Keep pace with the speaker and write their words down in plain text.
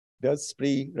Does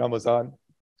pre-Ramadan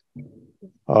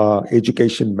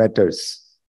education matters?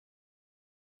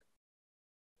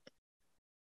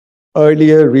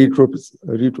 Earlier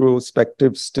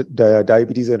retrospective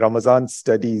diabetes and Ramadan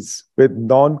studies with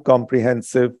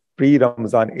non-comprehensive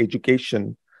pre-Ramadan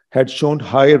education had shown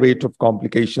higher rate of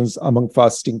complications among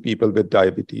fasting people with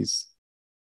diabetes.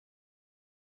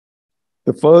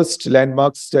 The first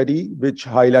landmark study which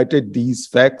highlighted these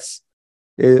facts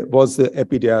was the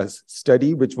BIDE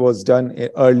study, which was done in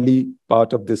early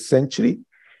part of this century,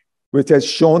 which has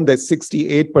shown that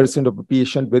 68% of the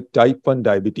patients with type 1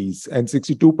 diabetes and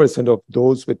 62% of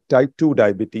those with type 2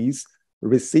 diabetes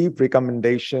received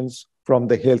recommendations from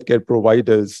the healthcare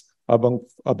providers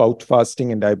about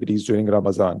fasting and diabetes during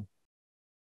Ramadan.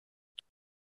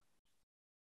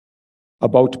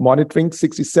 About monitoring,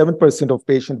 67% of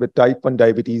patients with type 1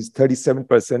 diabetes,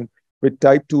 37% with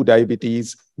type 2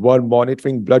 diabetes were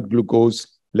monitoring blood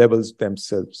glucose levels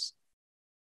themselves.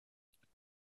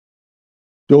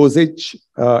 Dosage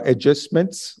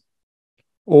adjustments.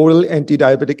 Oral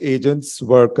anti-diabetic agents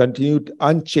were continued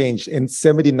unchanged in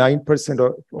 79%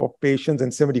 of patients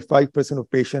and 75% of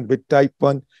patients with type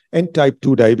 1 and type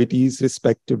 2 diabetes,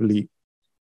 respectively.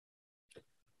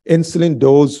 Insulin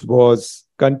dose was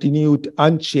continued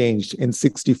unchanged in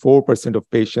 64% of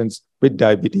patients with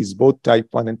diabetes, both type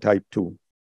 1 and type 2.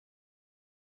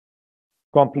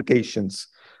 Complications.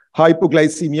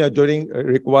 Hypoglycemia during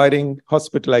requiring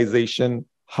hospitalization,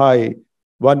 high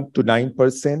 1 to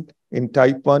 9% in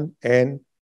type 1 and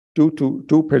 2 to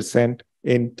 2%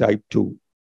 in type 2.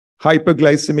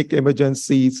 Hyperglycemic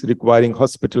emergencies requiring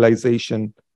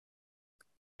hospitalization,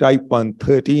 type 1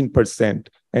 13%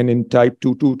 and in type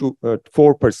 2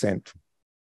 4%.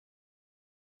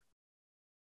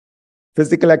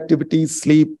 Physical activity,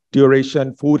 sleep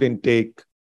duration, food intake,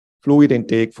 fluid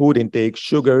intake, food intake,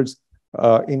 sugars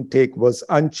intake was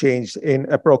unchanged in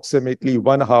approximately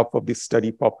 1/2 of the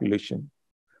study population.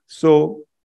 So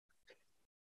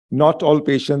not all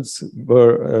patients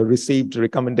were received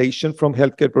recommendation from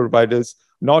healthcare providers,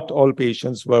 not all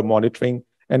patients were monitoring,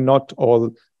 and not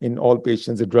in all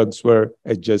patients the drugs were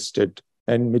adjusted.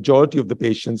 And majority of the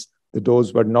patients, the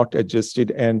dose were not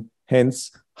adjusted, and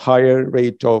hence higher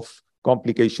rate of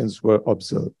complications were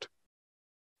observed.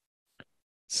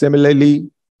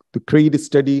 Similarly, the CREED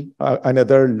study,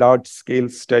 another large-scale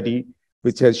study,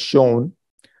 which has shown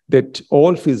that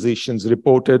all physicians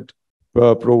reported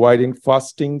providing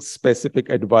fasting-specific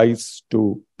advice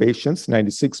to patients,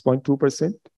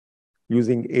 96.2%,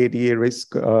 using ADA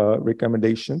risk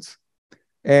recommendations,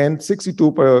 and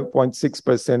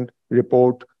 62.6%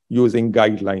 report using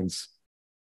guidelines.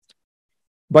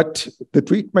 But the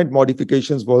treatment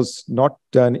modifications was not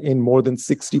done in more than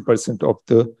 60% of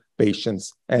the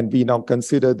patients. And we now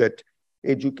consider that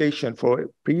education for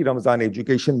pre-Ramadan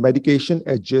education, medication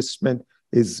adjustment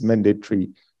is mandatory.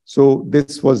 So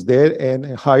this was there, and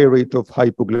a higher rate of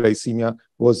hypoglycemia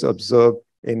was observed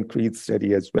in CREED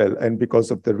study as well, and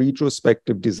because of the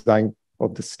retrospective design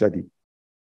of the study.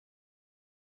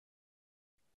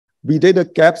 We did a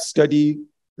CAP study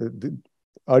the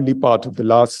early part of the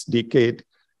last decade,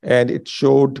 and it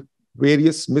showed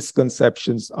various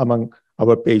misconceptions among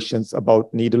our patients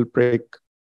about needle prick,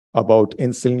 about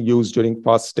insulin use during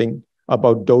fasting,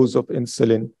 about dose of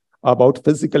insulin, about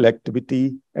physical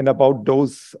activity, and about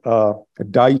dose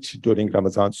diet during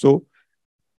Ramadan. So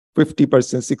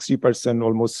 50%, 60%,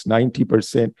 almost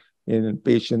 90% in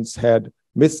patients had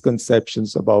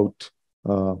misconceptions about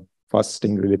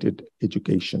fasting-related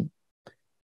education.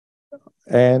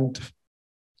 And,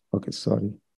 okay,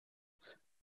 sorry.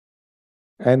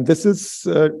 And this is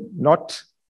not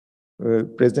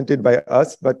presented by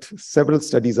us, but several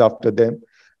studies after them.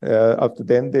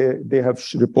 They have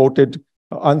reported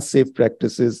unsafe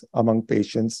practices among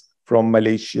patients from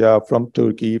Malaysia, from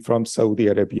Turkey, from Saudi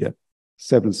Arabia,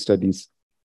 several studies.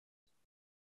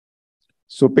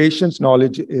 So patients'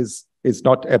 knowledge is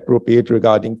not appropriate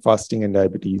regarding fasting and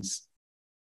diabetes.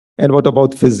 And what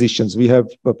about physicians? We have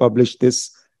published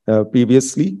this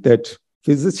previously, that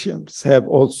physicians have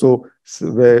also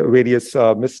various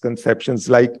misconceptions,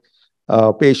 like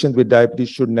patients with diabetes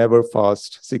should never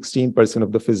fast. 16%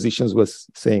 of the physicians were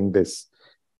saying this.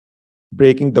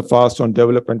 Breaking the fast on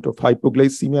development of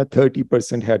hypoglycemia,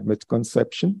 30% had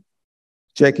misconception.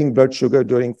 Checking blood sugar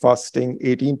during fasting,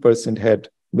 18% had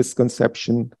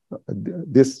misconception.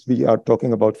 This we are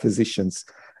talking about physicians.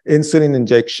 Insulin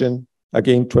injection,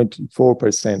 again,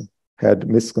 24% had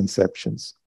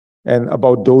misconceptions. And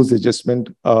about dose adjustment,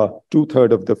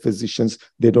 2/3 of the physicians,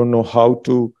 they don't know how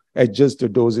to adjust the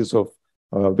doses of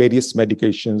various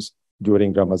medications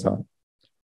during Ramadan.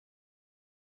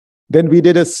 Then we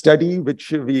did a study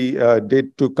which we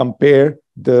did to compare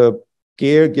the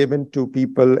care given to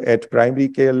people at primary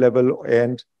care level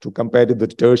and to compare to the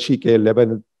tertiary care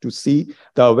level to see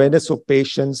the awareness of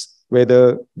patients,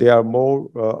 whether they are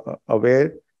more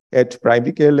aware at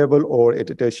primary care level or at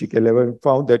a tertiary care level. We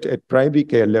found that at primary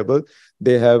care level,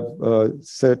 they have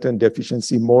certain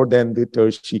deficiency more than the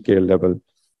tertiary care level.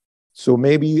 So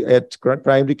maybe at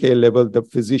primary care level, the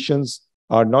physicians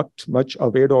are not much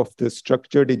aware of the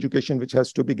structured education which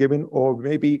has to be given, or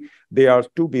maybe they are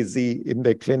too busy in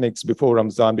their clinics before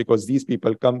Ramadan, because these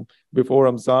people come before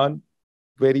Ramadan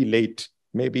very late,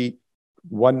 maybe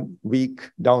 1 week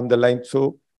down the line.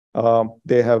 So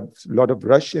they have a lot of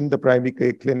rush in the primary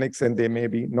care clinics, and they may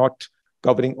be not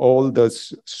covering all the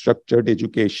structured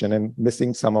education and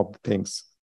missing some of the things.